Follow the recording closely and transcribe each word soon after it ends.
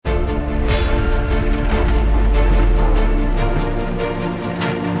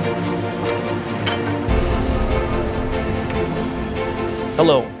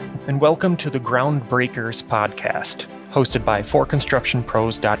Hello, and welcome to the Groundbreakers podcast, hosted by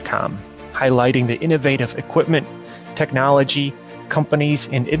ForConstructionPros.com, highlighting the innovative equipment, technology, companies,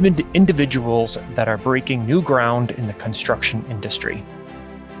 and individuals that are breaking new ground in the construction industry.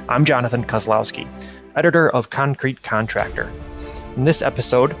 I'm Jonathan Kozlowski, editor of Concrete Contractor. In this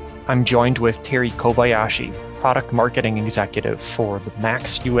episode, I'm joined with Terry Kobayashi, product marketing executive for the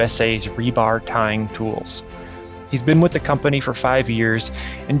Max USA's rebar tying tools. He's been with the company for 5 years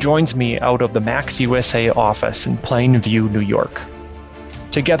and joins me out of the Max USA office in Plainview, New York.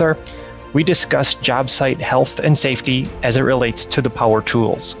 Together, we discuss job site health and safety as it relates to the power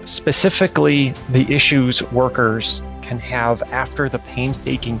tools, specifically the issues workers can have after the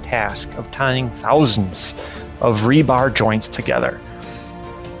painstaking task of tying thousands of rebar joints together.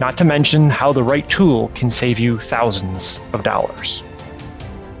 Not to mention how the right tool can save you thousands of dollars.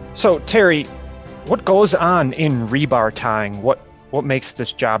 So, Terry, what goes on in rebar tying? What makes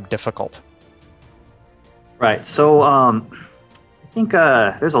this job difficult? Right. So I think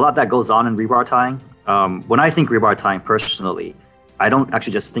there's a lot that goes on in rebar tying. When I think rebar tying personally, I don't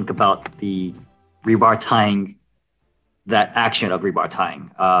actually just think about the rebar tying, that action of rebar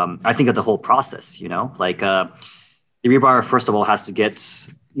tying. I think of the whole process, like the rebar, first of all, has to get,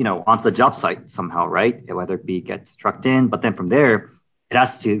 onto the job site somehow, right? Whether it be get trucked in, but then from there, it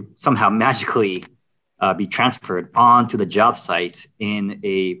has to somehow magically be transferred onto the job site in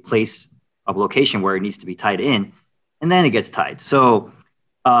a place of location where it needs to be tied in, and then it gets tied. So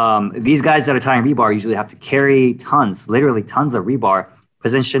these guys that are tying rebar usually have to carry literally tons of rebar,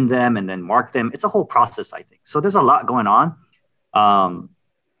 position them, and then mark them. It's a whole process, I think. So there's a lot going on.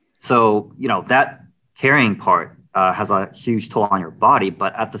 So that carrying part has a huge toll on your body,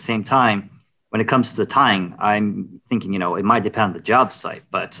 but at the same time, when it comes to the tying, I'm thinking, it might depend on the job site,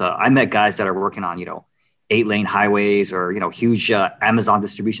 but I met guys that are working on, 8-lane highways or, huge Amazon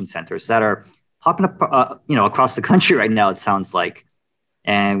distribution centers that are popping up, across the country right now, it sounds like.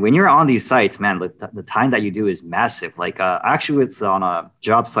 And when you're on these sites, man, the tying that you do is massive. Like actually was on a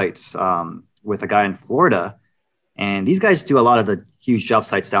job site with a guy in Florida, and these guys do a lot of the huge job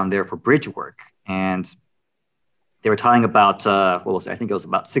sites down there for bridge work. And they were tying about, I think it was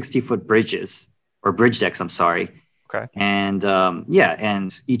about 60-foot bridges or bridge decks, I'm sorry. Okay. And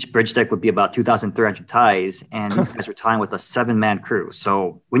and each bridge deck would be about 2,300 ties. And these guys were tying with a 7-man crew.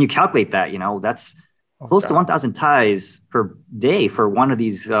 So when you calculate that, that's close to 1,000 ties per day for one of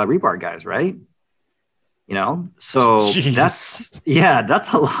these rebar guys, right? So Jeez.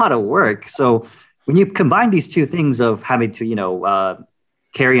 that's a lot of work. So when you combine these two things of having to,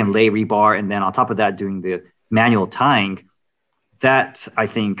 carry and lay rebar, and then on top of that, doing the manual tying, that I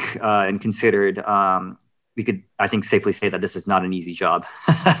think and considered, we could, I think, safely say that this is not an easy job.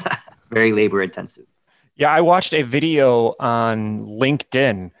 Very labor intensive. Yeah, I watched a video on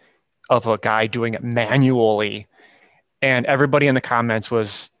LinkedIn of a guy doing it manually, and everybody in the comments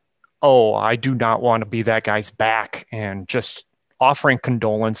was, "Oh, I do not want to be that guy's back," and just offering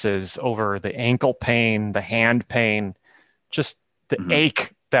condolences over the ankle pain, the hand pain, just the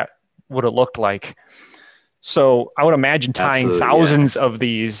ache that would have looked like. So I would imagine tying thousands of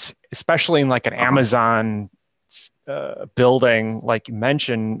these, especially in like an Amazon building, like you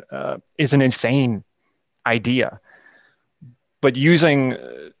mentioned, is an insane idea. But using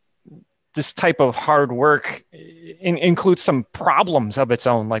this type of hard work includes some problems of its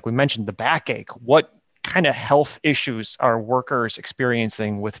own. Like we mentioned, the backache. What kind of health issues are workers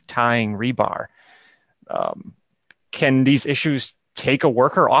experiencing with tying rebar? Can these issues take a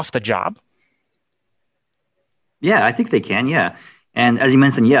worker off the job? Yeah, I think they can. Yeah. And as you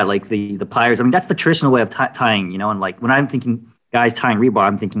mentioned, like the pliers, I mean, that's the traditional way of tying, and like when I'm thinking guys tying rebar,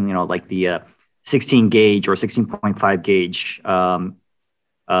 I'm thinking, like the 16 gauge or 16.5 gauge hand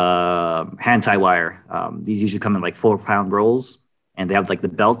tie wire. These usually come in like 4-pound rolls, and they have like the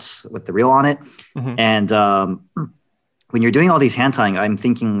belts with the reel on it. Mm-hmm. And when you're doing all these hand tying, I'm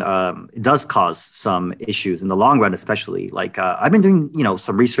thinking it does cause some issues in the long run, especially. Like I've been doing,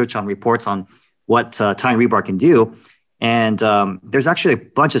 some research on reports on what tying rebar can do. And there's actually a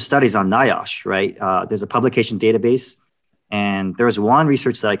bunch of studies on NIOSH, right? There's a publication database. And there was one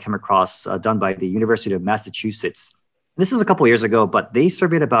research that I came across done by the University of Massachusetts. This is a couple of years ago, but they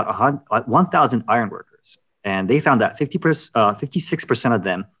surveyed about 1,000 iron workers. And they found that 56% of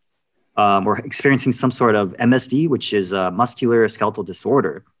them were experiencing some sort of MSD, which is a muscular skeletal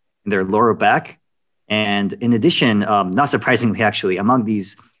disorder in their lower back. And in addition, not surprisingly, actually, among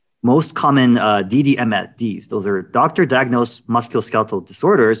these most common DDMDs, those are doctor-diagnosed musculoskeletal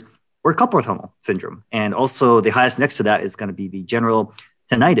disorders, or carpal tunnel syndrome. And also the highest next to that is going to be the general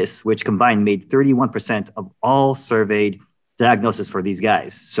tinnitus, which combined made 31% of all surveyed diagnosis for these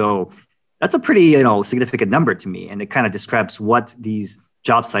guys. So that's a pretty, significant number to me. And it kind of describes what these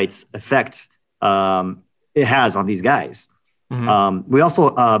job sites effect it has on these guys. Mm-hmm. We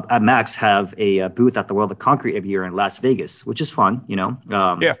also at Max have a booth at the World of Concrete every year in Las Vegas, which is fun,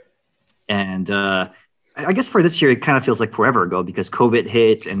 Yeah. And I guess for this year, it kind of feels like forever ago because COVID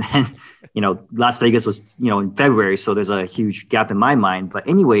hit, and then, Las Vegas was, in February. So there's a huge gap in my mind. But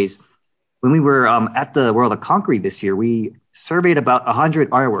anyways, when we were at the World of Concrete this year, we surveyed about 100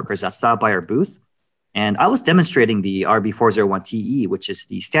 iron workers that stopped by our booth. And I was demonstrating the RB401TE, which is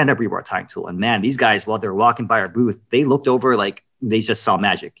the stand-up rebar tying tool. And man, these guys, while they were walking by our booth, they looked over like they just saw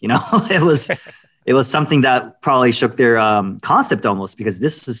magic. It was something that probably shook their concept almost, because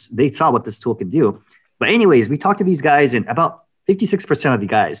they saw what this tool could do. But anyways, we talked to these guys, and about 56% of the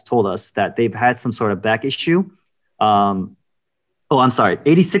guys told us that they've had some sort of back issue.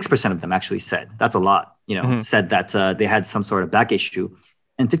 86% of them actually said, that's a lot, said that they had some sort of back issue.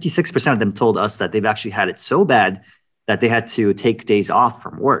 And 56% of them told us that they've actually had it so bad that they had to take days off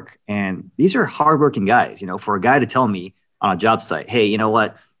from work. And these are hardworking guys, for a guy to tell me on a job site, hey, you know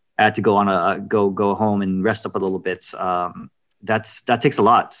what, I had to go on go home and rest up a little bit. That takes a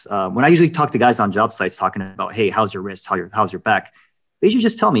lot. When I usually talk to guys on job sites talking about, hey, how's your wrist? How's your back? They usually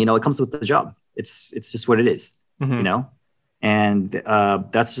just tell me, it comes with the job. It's just what it is, And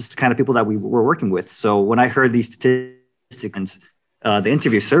that's just the kind of people that we were working with. So when I heard these statistics and the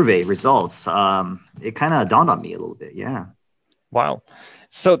interview survey results, it kind of dawned on me a little bit. Yeah. Wow.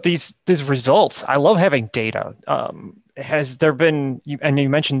 So these results, I love having data. Has there been, and you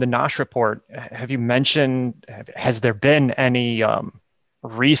mentioned the NOSH report, has there been any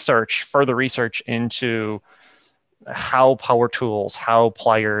further research into how power tools, how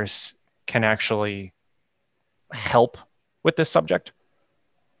pliers can actually help with this subject?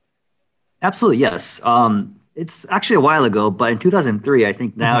 Absolutely, yes. It's actually a while ago, but in 2003, I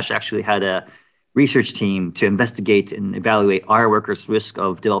think NOSH actually had a research team to investigate and evaluate iron workers' risk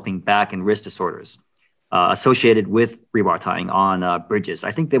of developing back and wrist disorders associated with rebar tying on bridges.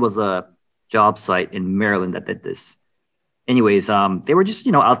 I think there was a job site in Maryland that did this. Anyways, they were just,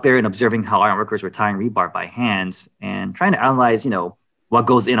 out there and observing how iron workers were tying rebar by hand and trying to analyze, what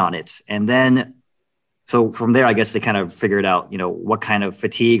goes in on it. And then, so from there, I guess they kind of figured out, what kind of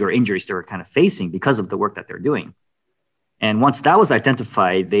fatigue or injuries they were kind of facing because of the work that they're doing. And once that was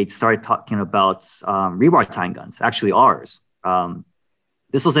identified, they started talking about rebar tying guns, actually ours.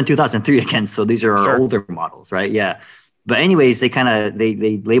 This was in 2003 again, so these are our older models, right? Yeah. But anyways,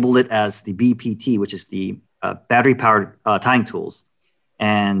 they labeled it as the BPT, which is the battery-powered tying tools.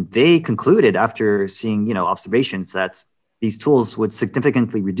 And they concluded after seeing, observations that these tools would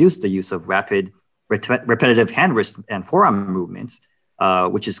significantly reduce the use of rapid, repetitive hand, wrist, and forearm movements,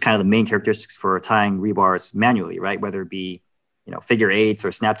 which is kind of the main characteristics for tying rebars manually, right? Whether it be, figure eights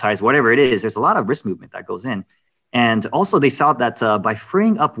or snap ties, whatever it is, there's a lot of wrist movement that goes in. And also they saw that by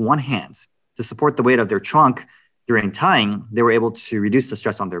freeing up one hand to support the weight of their trunk during tying, they were able to reduce the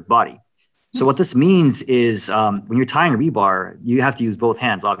stress on their body. So what this means is when you're tying rebar, you have to use both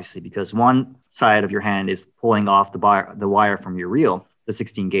hands, obviously, because one side of your hand is pulling off the wire from your reel, the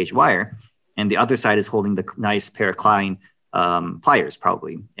 16 gauge wire, and the other side is holding the nice pair of Klein pliers,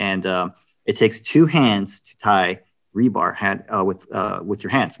 probably. And it takes two hands to tie rebar with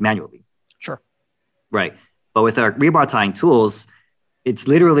your hands manually. Sure. Right. But with our rebar tying tools, it's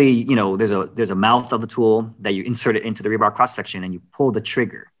literally, there's a mouth of the tool that you insert it into the rebar cross section and you pull the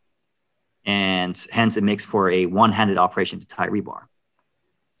trigger. And hence it makes for a one-handed operation to tie rebar.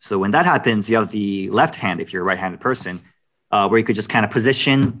 So when that happens, you have the left hand, if you're a right-handed person, where you could just kind of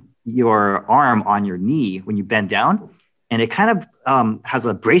position your arm on your knee when you bend down. And it kind of has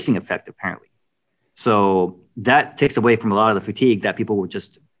a bracing effect, apparently. So that takes away from a lot of the fatigue that people would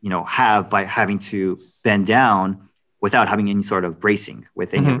just, have by having to bend down without having any sort of bracing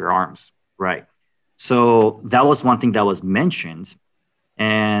with any of your arms. Right. So that was one thing that was mentioned.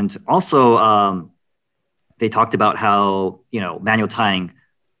 And also, they talked about how, manual tying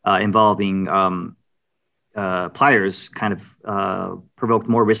involving pliers kind of provoked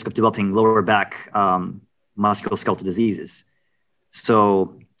more risk of developing lower back musculoskeletal diseases.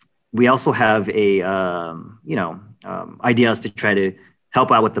 So we also have ideas to try to help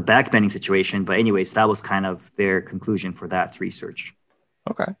out with the back bending situation. But anyways, that was kind of their conclusion for that research.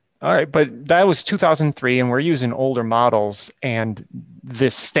 Okay. All right. But that was 2003 and we're using older models, and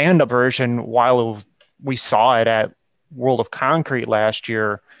this stand-up version, while we saw it at World of Concrete last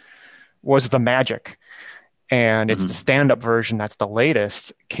year, was the magic. And it's the stand-up version that's the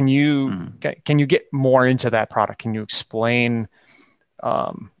latest. Can you get more into that product? Can you explain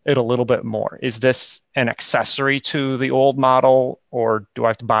it a little bit more. Is this an accessory to the old model, or do I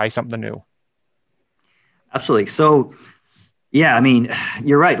have to buy something new? Absolutely. So, yeah, I mean,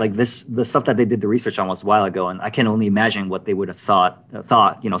 you're right. Like the stuff that they did the research on was a while ago, and I can only imagine what they would have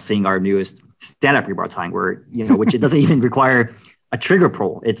thought, seeing our newest stand-up rebar tying, where which it doesn't even require a trigger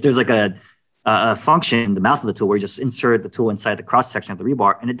pull. There's like a function in the mouth of the tool where you just insert the tool inside the cross section of the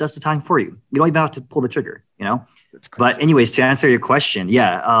rebar, and it does the tying for you. You don't even have to pull the trigger. But anyways, to answer your question,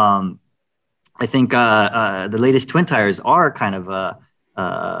 yeah, I think the latest twin tires are kind of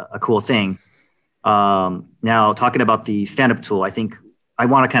a cool thing. Now, talking about the stand-up tool, I think I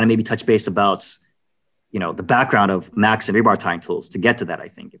want to kind of maybe touch base about, the background of Max and rebar tying tools to get to that, I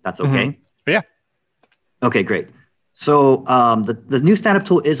think, if that's okay. Mm-hmm. Yeah. Okay, great. So the new stand-up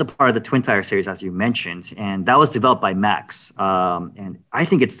tool is a part of the twin tire series, as you mentioned, and that was developed by Max. And I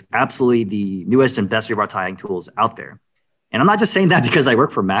think it's absolutely the newest and best rebar tying tools out there. And I'm not just saying that because I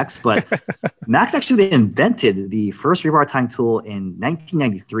work for Max, but Max actually invented the first rebar tying tool in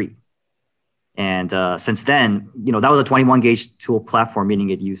 1993. And since then, that was a 21 gauge tool platform,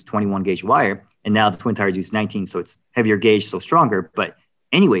 meaning it used 21 gauge wire. And now the twin tires use 19, so it's heavier gauge, so stronger. But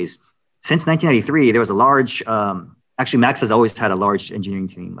anyways, since 1993, there was a large, actually Max has always had a large engineering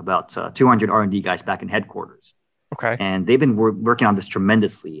team, about 200 R&D guys back in headquarters. Okay. And they've been working on this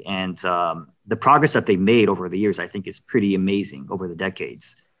tremendously. And the progress that they made over the years, I think, is pretty amazing over the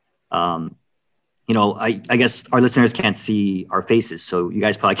decades. I guess our listeners can't see our faces, so you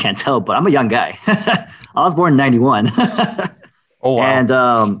guys probably can't tell, but I'm a young guy. I was born in 91. Oh, wow.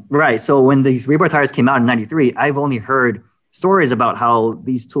 And right. So when these rebar tires came out in 93, I've only heard stories about how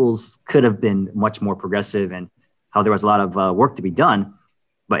these tools could have been much more progressive and how there was a lot of work to be done.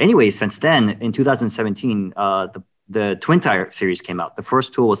 But anyway, since then, in 2017, the twin tire series came out. The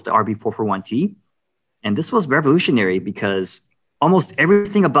first tool was the RB441T. And this was revolutionary because almost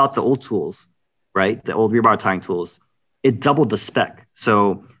everything about the old tools, right, the old rebar tying tools, it doubled the spec.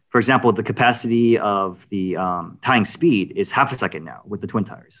 So, for example, the capacity of the tying speed is half a second now with the twin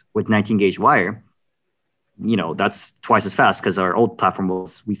tires. With 19 gauge wire, that's twice as fast because our old platform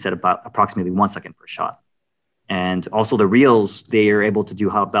we set about approximately 1 second per shot. And also the reels, they are able to do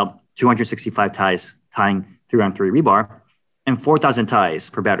about 265 ties tying 3-on-3 rebar and 4,000 ties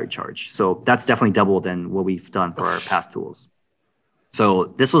per battery charge. So that's definitely double than what we've done for our past tools.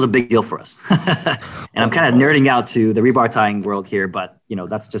 So this was a big deal for us. And I'm kind of nerding out to the rebar tying world here, but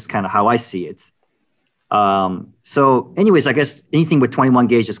that's just kind of how I see it. So anyways, I guess anything with 21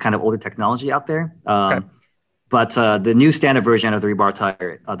 gauge is kind of older technology out there. Okay. But the new standard version of the rebar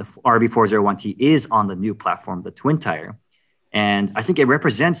tire, the RB401T, is on the new platform, the twin tire. And I think it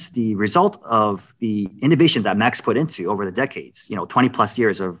represents the result of the innovation that Max put into over the decades, 20 plus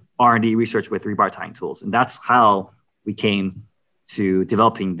years of R&D research with rebar tying tools. And that's how we came to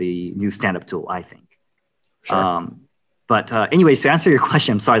developing the new stand-up tool, I think. Sure. But anyways, to answer your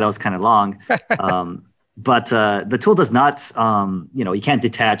question, I'm sorry that was kind of long. But the tool does not, you can't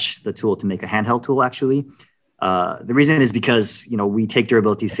detach the tool to make a handheld tool, actually. The reason is because, we take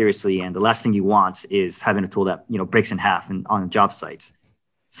durability seriously, and the last thing you want is having a tool that, breaks in half on job sites.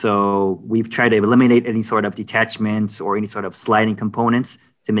 So we've tried to eliminate any sort of detachments or any sort of sliding components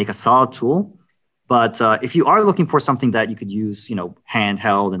to make a solid tool. But if you are looking for something that you could use,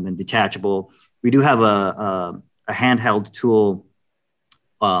 handheld and then detachable, we do have a handheld tool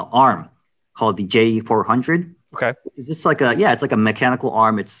arm called the J400. Okay. It's just like it's like a mechanical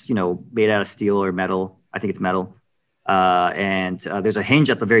arm. It's, made out of steel or metal. I think it's metal. And there's a hinge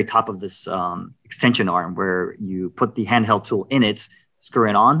at the very top of this extension arm where you put the handheld tool in it, screw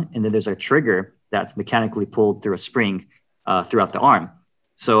it on, and then there's a trigger that's mechanically pulled through a spring throughout the arm.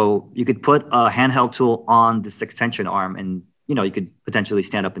 So you could put a handheld tool on this extension arm and, you could potentially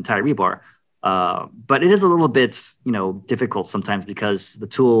stand up and tie rebar. But it is a little bit, difficult sometimes because the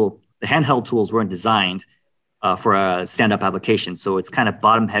handheld tools weren't designed for a stand-up application. So it's kind of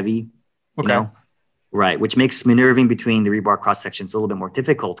bottom heavy, Okay. Right, which makes maneuvering between the rebar cross sections a little bit more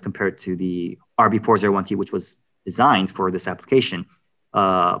difficult compared to the RB401T, which was designed for this application.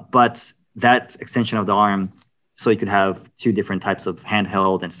 But that extension of the arm, so you could have two different types of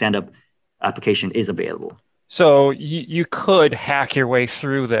handheld and stand-up application, is available. So you could hack your way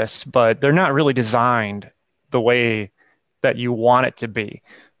through this, but they're not really designed the way that you want it to be.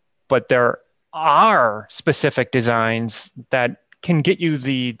 But there are specific designs that can get you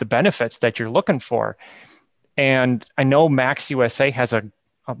the benefits that you're looking for. And I know Max USA has a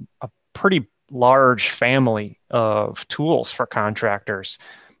pretty large family of tools for contractors.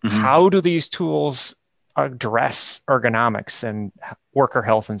 Mm-hmm. How do these tools address ergonomics and worker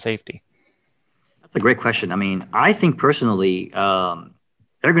health and safety? That's a great question. I mean, I think personally,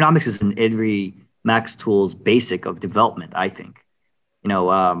 ergonomics is in every Max tool's basic of development, I think.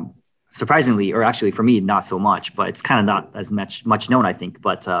 Surprisingly, or actually for me, not so much, but it's kind of not as much known, I think.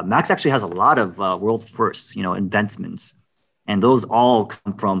 But Max actually has a lot of world firsts, advancements. And those all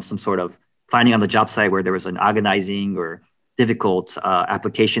come from some sort of finding on the job site where there was an agonizing or difficult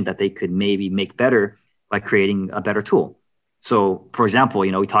application that they could maybe make better by creating a better tool. So, for example,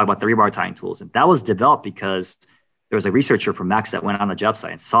 we talk about the rebar tying tools, and that was developed because there was a researcher from Max that went on a job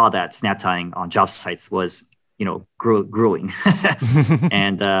site and saw that snap tying on job sites was, grueling.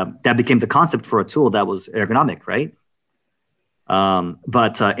 And that became the concept for a tool that was ergonomic, right?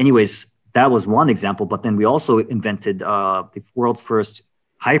 But anyways, that was one example. But then we also invented the world's first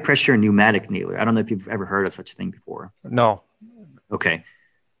high pressure pneumatic nailer. I don't know if you've ever heard of such a thing before. No. Okay.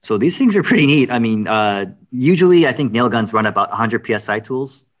 So these things are pretty neat. I mean, usually I think nail guns run about 100 PSI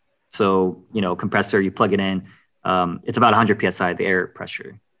tools. So, compressor, you plug it in. It's about 100 PSI, the air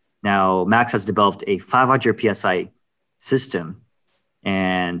pressure. Now, Max has developed a 500 PSI system.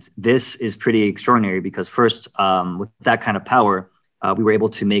 And this is pretty extraordinary because first, with that kind of power, we were able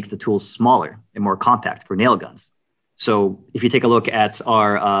to make the tools smaller and more compact for nail guns. So if you take a look at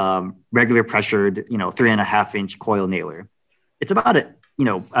our regular pressured, 3.5-inch coil nailer, it's about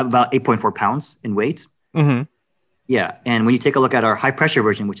about 8.4 pounds in weight. Mm-hmm. Yeah. And when you take a look at our high pressure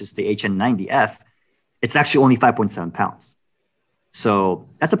version, which is the HN90F, it's actually only 5.7 pounds. So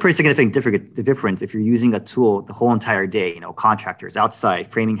that's a pretty significant difference if you're using a tool the whole entire day, contractors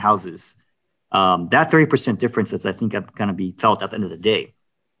outside, framing houses. That 30% difference is, I think, going to be felt at the end of the day.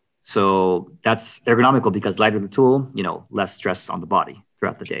 So that's ergonomical because lighter the tool, less stress on the body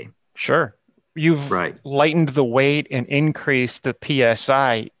throughout the day. Sure. You've lightened the weight and increased the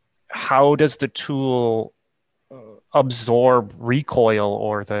PSI. How does the tool absorb recoil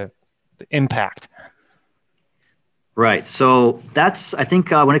or the impact? Right. So that's, I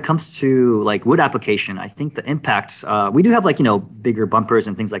think, when it comes to like wood application, I think the impacts, we do have bigger bumpers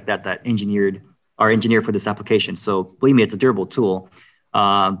and things like that are engineered for this application. So believe me, it's a durable tool.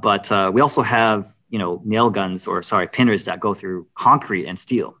 But we also have, nail guns pinners that go through concrete and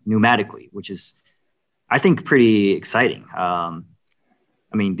steel pneumatically, which is, I think, pretty exciting. I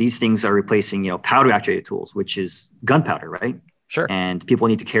mean, these things are replacing, powder actuated tools, which is gunpowder, right? Sure. And people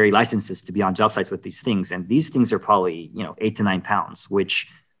need to carry licenses to be on job sites with these things. And these things are probably, 8 to 9 pounds, which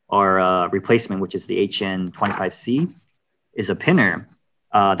our replacement, which is the HN25C, is a pinner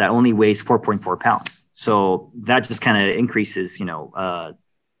that only weighs 4.4 pounds. So that just kind of increases,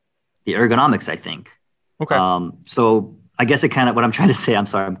 the ergonomics, I think. Okay. So I guess what I'm trying to say, I'm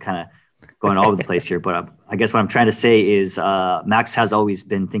sorry, I'm kind of going all over the place here, but I guess what I'm trying to say is Max has always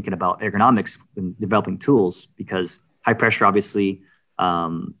been thinking about ergonomics when developing tools because high pressure, obviously, at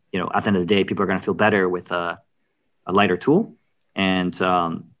the end of the day, people are going to feel better with a lighter tool. And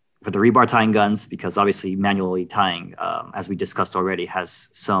for the rebar tying guns, because obviously manually tying, as we discussed already, has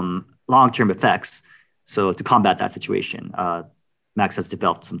some long-term effects. So to combat that situation, Max has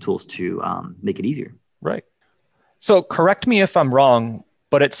developed some tools to make it easier. Right. So correct me if I'm wrong,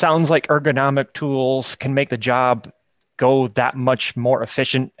 but it sounds like ergonomic tools can make the job go that much more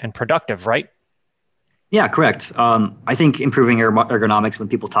efficient and productive, right? Yeah, correct. I think improving ergonomics, when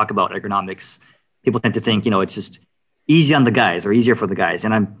people talk about ergonomics, people tend to think, it's just easy on the guys or easier for the guys.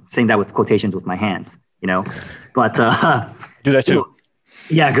 And I'm saying that with quotations with my hands, but do that too.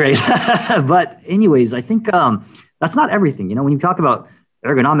 Yeah, great. But anyways, I think that's not everything. When you talk about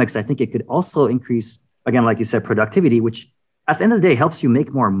ergonomics, I think it could also increase, again, like you said, productivity, which at the end of the day helps you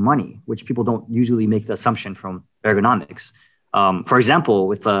make more money, which people don't usually make the assumption from ergonomics. For example,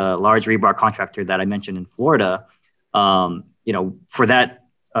 with a large rebar contractor that I mentioned in Florida, for that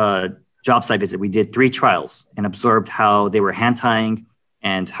job site visit, we did 3 trials and observed how they were hand tying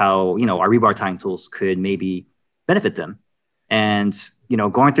and how, our rebar tying tools could maybe benefit them. And,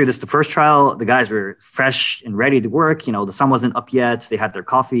 going through this, the first trial, the guys were fresh and ready to work. The sun wasn't up yet. They had their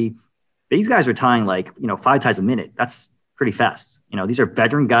coffee. These guys were tying 5 ties a minute. That's pretty fast. These are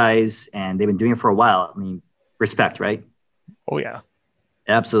veteran guys and they've been doing it for a while. I mean, respect, right? Oh, yeah.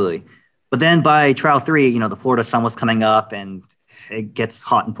 Absolutely. But then by trial 3, the Florida sun was coming up and it gets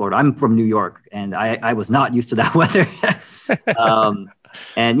hot in Florida. I'm from New York and I was not used to that weather.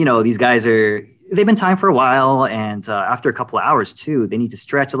 And, these guys they've been tying for a while. And after a couple of hours too, they need to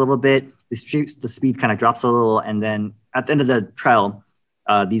stretch a little bit. The speed kind of drops a little. And then at the end of the trial,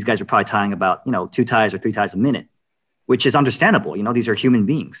 these guys are probably tying about, 2 ties or 3 ties a minute, which is understandable. These are human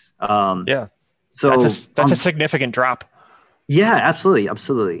beings. Yeah. So that's a significant drop. Yeah, absolutely.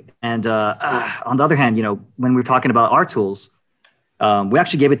 Absolutely. And on the other hand, when we're talking about our tools, we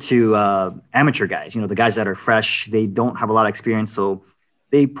actually gave it to amateur guys, the guys that are fresh. They don't have a lot of experience, so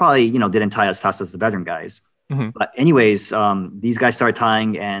they probably, didn't tie as fast as the veteran guys. Mm-hmm. But anyways, these guys started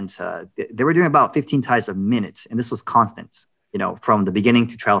tying, and they were doing about 15 ties a minute, and this was constant, from the beginning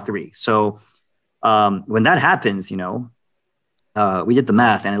to trial 3. So when that happens, we did the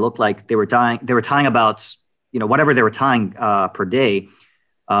math, and it looked like they were tying about, whatever they were tying per day.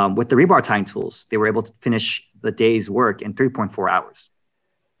 With the rebar tying tools, they were able to finish the day's work in 3.4 hours.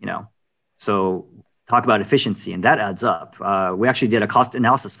 So talk about efficiency, and that adds up. We actually did a cost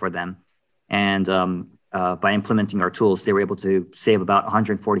analysis for them, and by implementing our tools, they were able to save about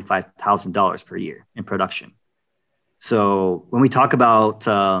 $145,000 per year in production. So when we talk about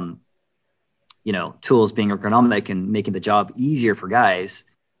tools being ergonomic and making the job easier for guys,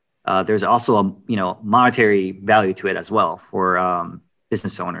 there's also a monetary value to it as well for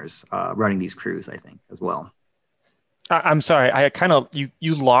business owners running these crews, I think, as well. I'm sorry,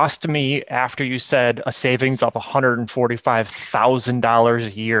 you lost me after you said a savings of $145,000 a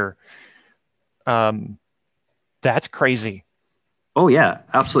year. That's crazy. Oh yeah,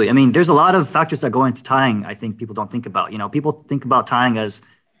 absolutely. I mean, there's a lot of factors that go into tying. I think people don't think about. People think about tying as,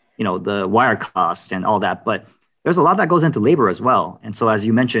 the wire costs and all that, but there's a lot that goes into labor as well. And so, as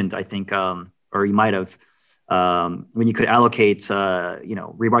you mentioned, I think, or you might have, when you could allocate,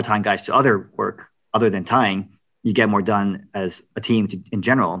 rebar tying guys to other work other than tying, you get more done as a team in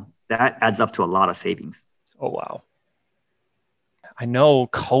general. That adds up to a lot of savings. Oh, wow. I know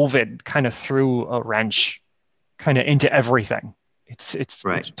COVID kind of threw a wrench kind of into everything. It's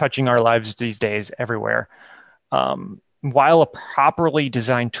touching our lives these days everywhere. While a properly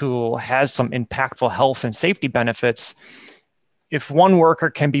designed tool has some impactful health and safety benefits, if one worker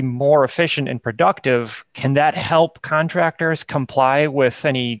can be more efficient and productive, can that help contractors comply with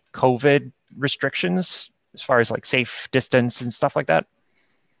any COVID restrictions as far as like safe distance and stuff like that?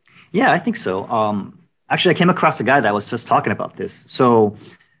 Yeah, I think so. Actually, I came across a guy that was just talking about this. So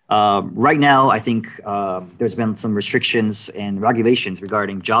right now, I think there's been some restrictions and regulations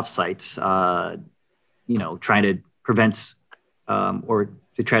regarding job sites, trying to prevent or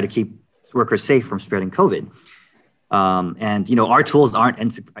to try to keep workers safe from spreading COVID. And our tools aren't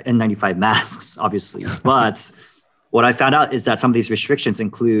N95 masks, obviously, but what I found out is that some of these restrictions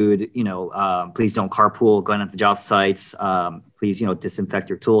include, please don't carpool going at the job sites. Please, disinfect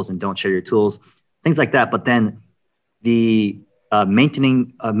your tools and don't share your tools, things like that. But then the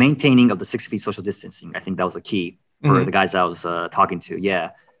maintaining of the 6 feet social distancing, I think that was a key for the guys I was talking to. Yeah.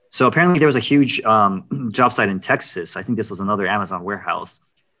 So apparently there was a huge job site in Texas. I think this was another Amazon warehouse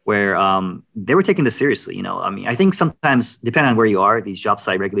where they were taking this seriously. I think sometimes, depending on where you are, these job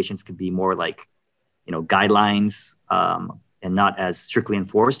site regulations could be more like, guidelines and not as strictly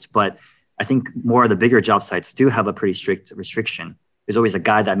enforced. But I think more of the bigger job sites do have a pretty strict restriction. There's always a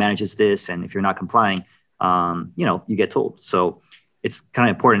guy that manages this. And if you're not complying, you get told. So it's kind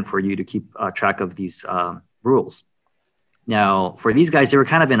of important for you to keep track of these rules. Now, for these guys, they were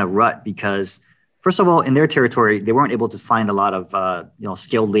kind of in a rut because, first of all, in their territory, they weren't able to find a lot of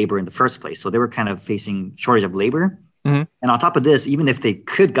skilled labor in the first place. So they were kind of facing shortage of labor. Mm-hmm. And on top of this, even if they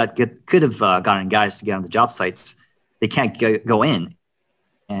could have gotten guys to get on the job sites, they can't go in,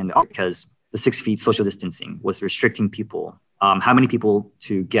 and because the 6 feet social distancing was restricting people, how many people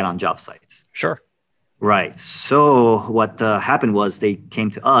to get on job sites. Sure. Right. So what happened was they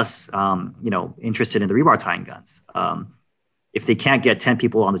came to us, interested in the rebar tying guns. If they can't get 10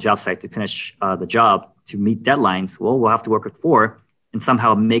 people on the job site to finish the job to meet deadlines, well, we'll have to work with 4 and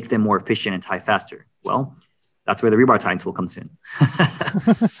somehow make them more efficient and tie faster. Well, that's where the rebar tying tool comes in.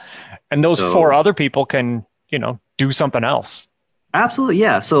 And those 4 other people can, do something else. Absolutely.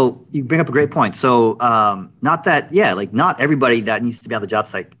 Yeah. So you bring up a great point. So not everybody that needs to be on the job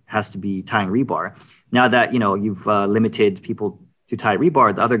site has to be tying rebar. Now that, you've limited people to tie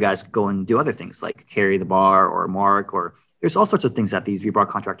rebar, the other guys go and do other things like carry the bar or mark, or there's all sorts of things that these rebar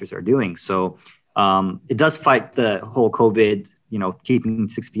contractors are doing. So it does fight the whole COVID, keeping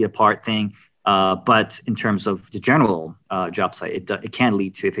 6 feet apart thing. But in terms of the general job site, it can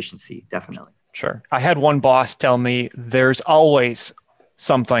lead to efficiency, definitely. Sure. I had one boss tell me there's always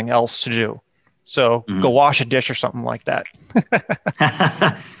something else to do. So go wash a dish or something like that.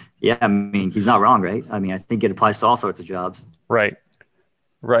 Yeah, I mean, he's not wrong, right? I mean, I think it applies to all sorts of jobs. Right.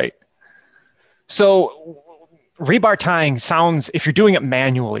 So rebar tying sounds, if you're doing it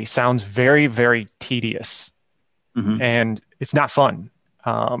manually, sounds very, very tedious. And it's not fun.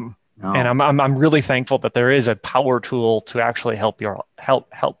 No. And I'm really thankful that there is a power tool to actually help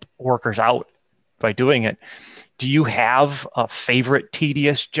workers out by doing it. Do you have a favorite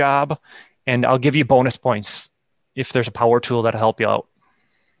tedious job? And I'll give you bonus points if there's a power tool that'll help you out?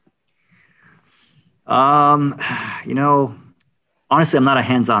 You know, honestly, I'm not a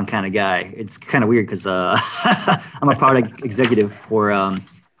hands-on kind of guy. It's kind of weird because I'm a product executive for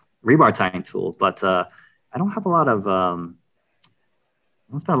rebar tying tool, but I don't have a lot of I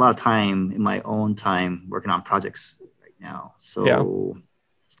don't spend a lot of time in my own time working on projects right now. So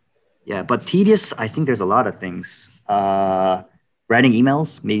yeah, but tedious, I think there's a lot of things. Writing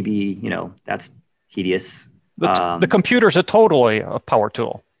emails, maybe, you know, that's tedious. The computer's totally a power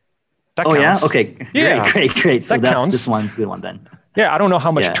tool. That counts. Yeah? Okay. Yeah. Great. So that counts. This one's a good one then. Yeah, I don't know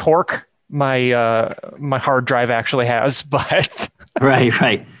how much torque my my hard drive actually has, but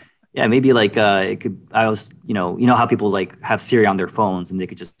right. Yeah, maybe like it could. I was, you know how people like have Siri on their phones and they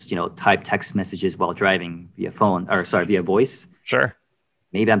could just, you know, type text messages while driving via via voice. Sure.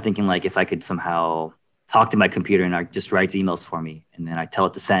 Maybe I'm thinking like if I could somehow talk to my computer and it just writes emails for me and then I tell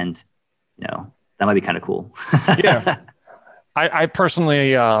it to send, you know, that might be kind of cool. Yeah. I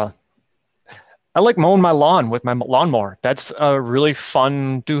personally, I like mowing my lawn with my lawnmower. That's a really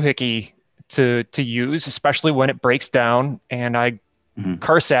fun doohickey to use, especially when it breaks down and I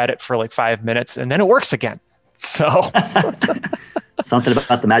curse at it for like 5 minutes and then it works again. So something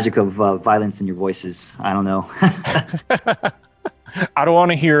about the magic of violence in your voices. I don't know. I don't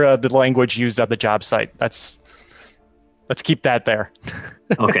want to hear the language used at the job site. Let's keep that there.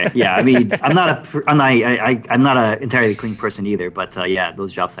 Okay. Yeah. I mean, I'm not an entirely clean person either, but yeah,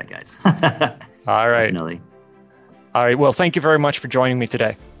 those job site guys. All right. Definitely. All right. Well, thank you very much for joining me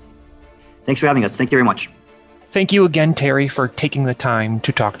today. Thanks for having us. Thank you very much. Thank you again, Terry, for taking the time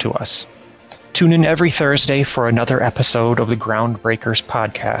to talk to us. Tune in every Thursday for another episode of the Groundbreakers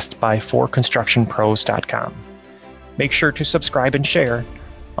podcast by 4constructionpros.com. Make sure to subscribe and share.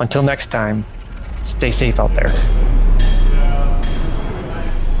 Until next time, stay safe out there.